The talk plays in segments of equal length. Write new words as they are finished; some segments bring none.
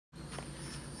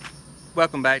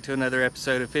Welcome back to another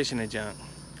episode of Fishing and Junk.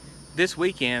 This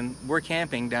weekend we're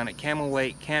camping down at Camel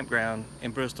Lake Campground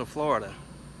in Bristol, Florida.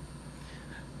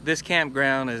 This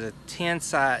campground is a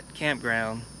 10-site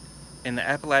campground in the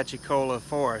Apalachicola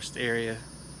Forest area.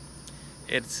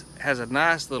 It has a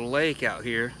nice little lake out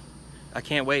here. I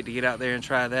can't wait to get out there and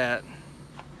try that.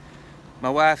 My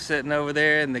wife's sitting over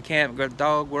there and the camp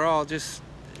dog, we're all just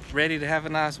ready to have a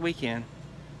nice weekend.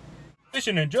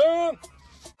 Fishing and Junk!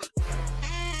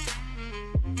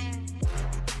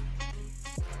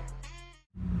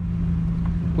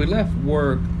 We left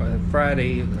work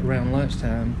Friday around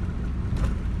lunchtime.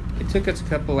 It took us a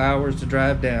couple hours to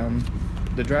drive down.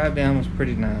 The drive down was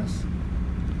pretty nice,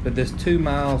 but this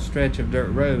 2-mile stretch of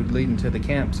dirt road leading to the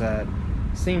campsite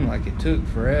seemed like it took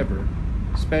forever,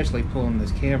 especially pulling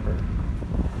this camper.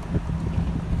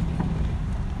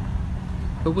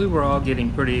 But we were all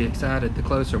getting pretty excited the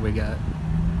closer we got.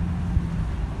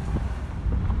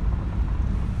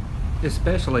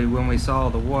 Especially when we saw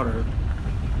the water.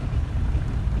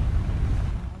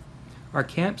 Our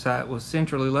campsite was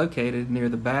centrally located near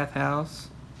the bathhouse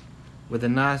with a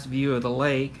nice view of the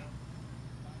lake.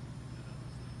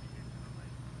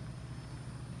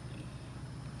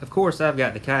 Of course, I've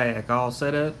got the kayak all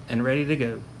set up and ready to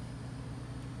go.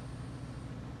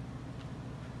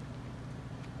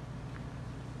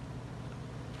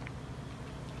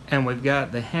 And we've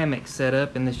got the hammock set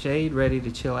up in the shade ready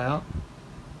to chill out.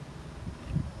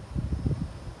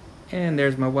 And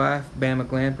there's my wife, Bama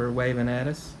Glamper, waving at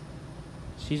us.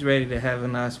 She's ready to have a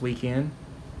nice weekend.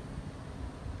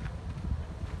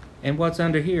 And what's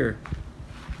under here?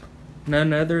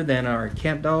 None other than our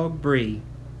camp dog, Bree,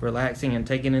 relaxing and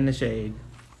taking in the shade.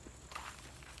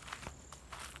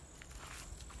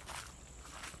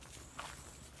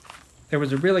 There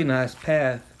was a really nice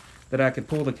path that I could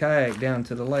pull the kayak down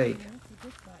to the lake.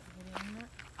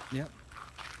 Yep.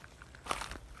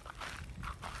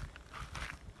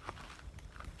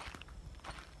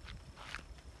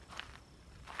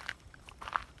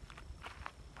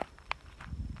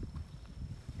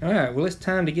 Alright, well it's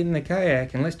time to get in the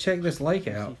kayak and let's check this lake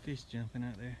out. I see fish jumping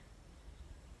out there.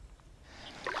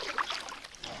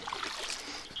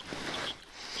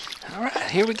 Alright,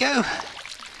 here we go.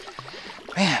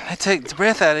 Man, that takes the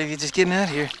breath out of you just getting out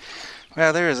here.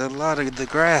 Wow, there is a lot of the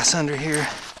grass under here.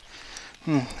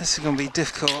 This is going to be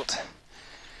difficult.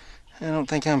 I don't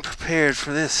think I'm prepared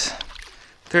for this.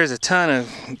 There's a ton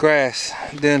of grass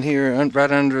down here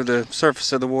right under the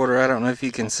surface of the water. I don't know if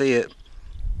you can see it.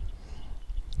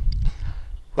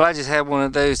 Well, I just had one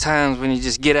of those times when you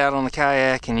just get out on the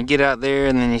kayak and you get out there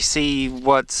and then you see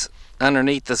what's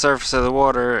underneath the surface of the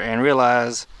water and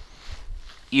realize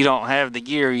you don't have the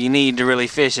gear you need to really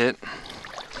fish it.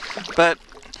 But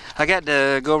I got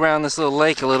to go around this little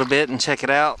lake a little bit and check it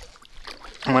out.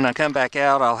 When I come back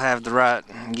out, I'll have the right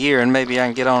gear and maybe I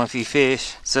can get on a few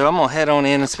fish. So I'm gonna head on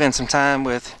in and spend some time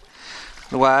with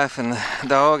the wife and the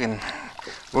dog, and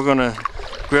we're gonna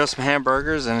grill some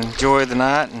hamburgers and enjoy the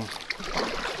night. And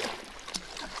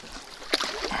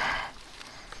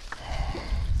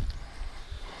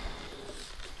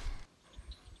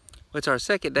it's our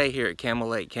second day here at Camel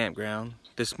Lake Campground.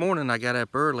 This morning I got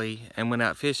up early and went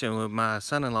out fishing with my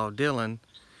son-in-law Dylan.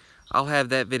 I'll have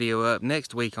that video up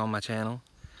next week on my channel.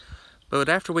 But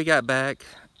after we got back,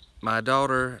 my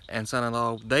daughter and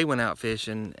son-in-law, they went out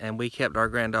fishing and we kept our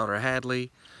granddaughter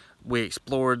Hadley. We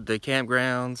explored the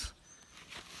campgrounds.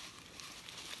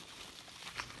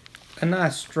 A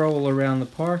nice stroll around the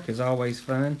park is always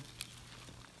fun.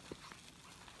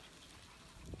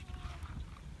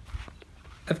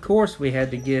 Of course we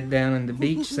had to get down in the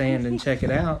beach sand and check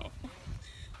it out.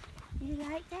 You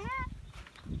like that?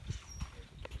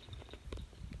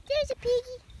 There's a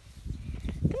piggy.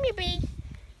 Come here, pig.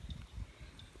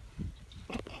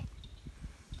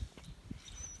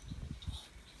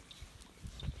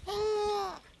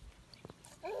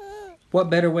 What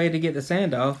better way to get the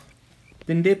sand off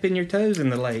than dipping your toes in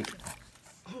the lake?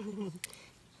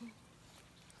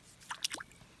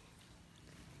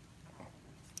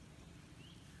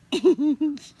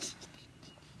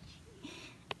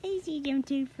 I see them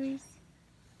two first.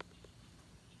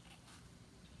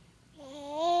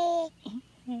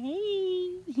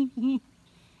 Hey.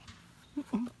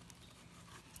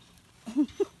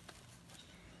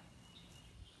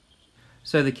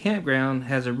 So the campground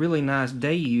has a really nice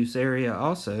day use area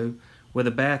also, with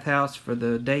a bathhouse for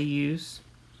the day use,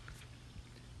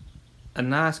 a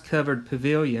nice covered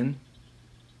pavilion,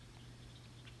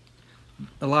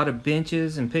 a lot of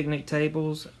benches and picnic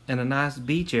tables, and a nice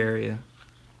beach area.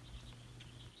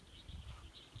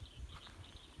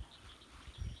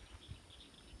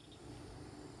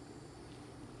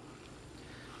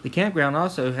 The campground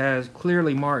also has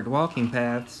clearly marked walking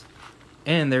paths,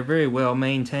 and they're very well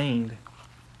maintained.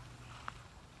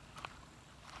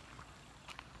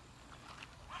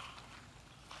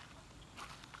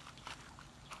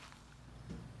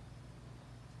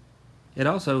 It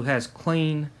also has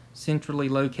clean, centrally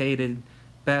located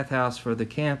bathhouse for the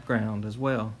campground as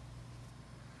well.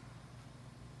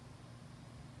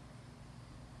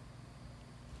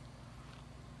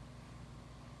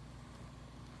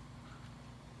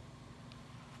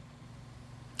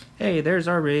 Hey, there's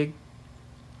our rig.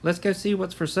 Let's go see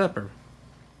what's for supper.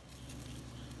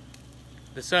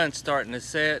 The sun's starting to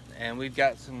set and we've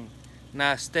got some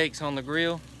nice steaks on the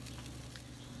grill.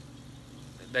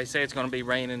 They say it's going to be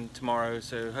raining tomorrow,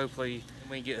 so hopefully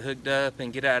we can get hooked up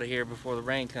and get out of here before the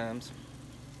rain comes.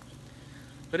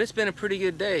 But it's been a pretty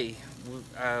good day.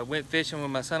 I went fishing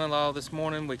with my son-in-law this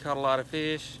morning. We caught a lot of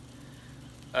fish.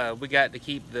 We got to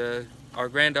keep our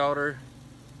granddaughter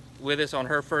with us on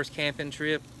her first camping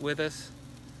trip with us.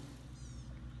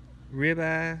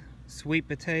 Ribeye, sweet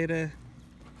potato,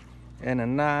 and a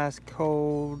nice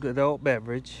cold adult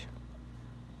beverage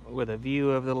with a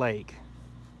view of the lake.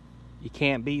 You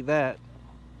can't beat that.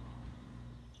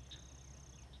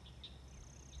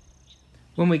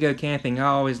 When we go camping, I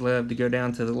always love to go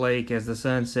down to the lake as the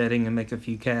sun's setting and make a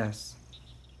few casts.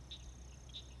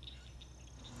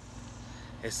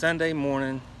 It's Sunday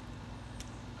morning.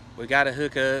 We gotta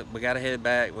hook up, we gotta head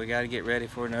back, we gotta get ready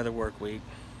for another work week.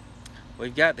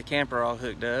 We've got the camper all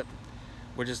hooked up.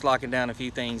 We're just locking down a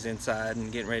few things inside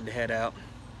and getting ready to head out.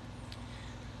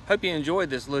 Hope you enjoyed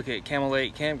this look at Camel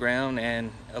Lake Campground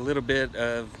and a little bit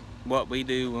of what we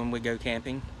do when we go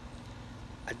camping.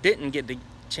 I didn't get the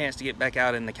chance to get back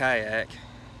out in the kayak.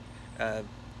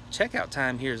 Checkout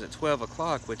time here is at 12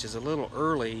 o'clock, which is a little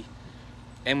early,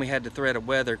 and we had the threat of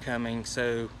weather coming,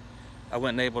 so I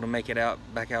wasn't able to make it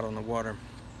back out on the water.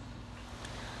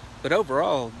 But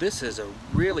overall, this is a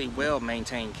really well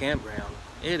maintained campground.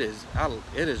 It is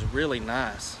really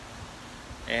nice,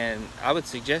 and I would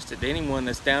suggest it to anyone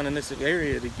that's down in this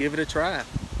area to give it a try.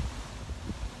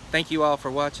 Thank you all for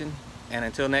watching, and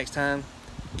until next time,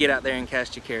 get out there and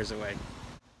cast your cares away.